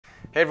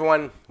Hey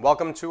everyone,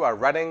 welcome to our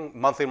Reading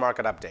Monthly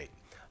Market Update.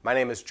 My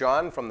name is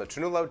John from the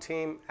Ternullo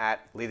team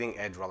at Leading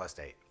Edge Real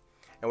Estate,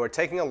 and we're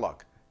taking a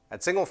look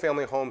at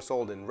single-family homes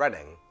sold in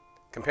Reading,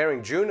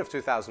 comparing June of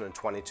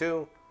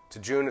 2022 to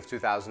June of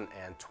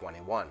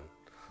 2021.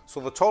 So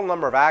the total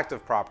number of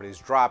active properties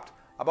dropped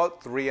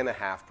about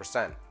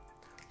 3.5%.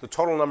 The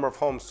total number of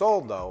homes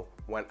sold, though,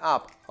 went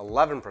up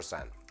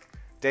 11%.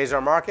 Days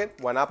on market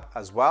went up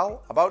as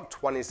well, about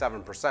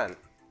 27%.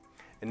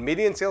 And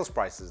median sales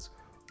prices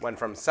went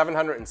from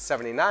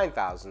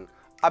 $779,000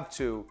 up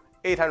to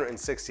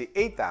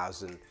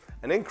 $868,000,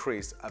 an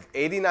increase of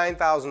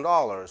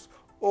 $89,000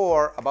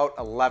 or about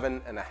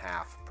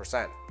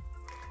 11.5%.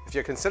 If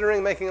you're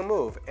considering making a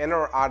move in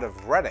or out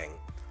of Reading,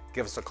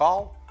 give us a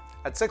call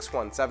at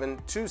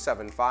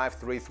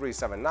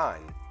 617-275-3379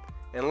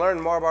 and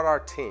learn more about our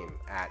team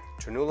at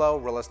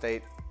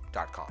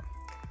TernulloRealestate.com.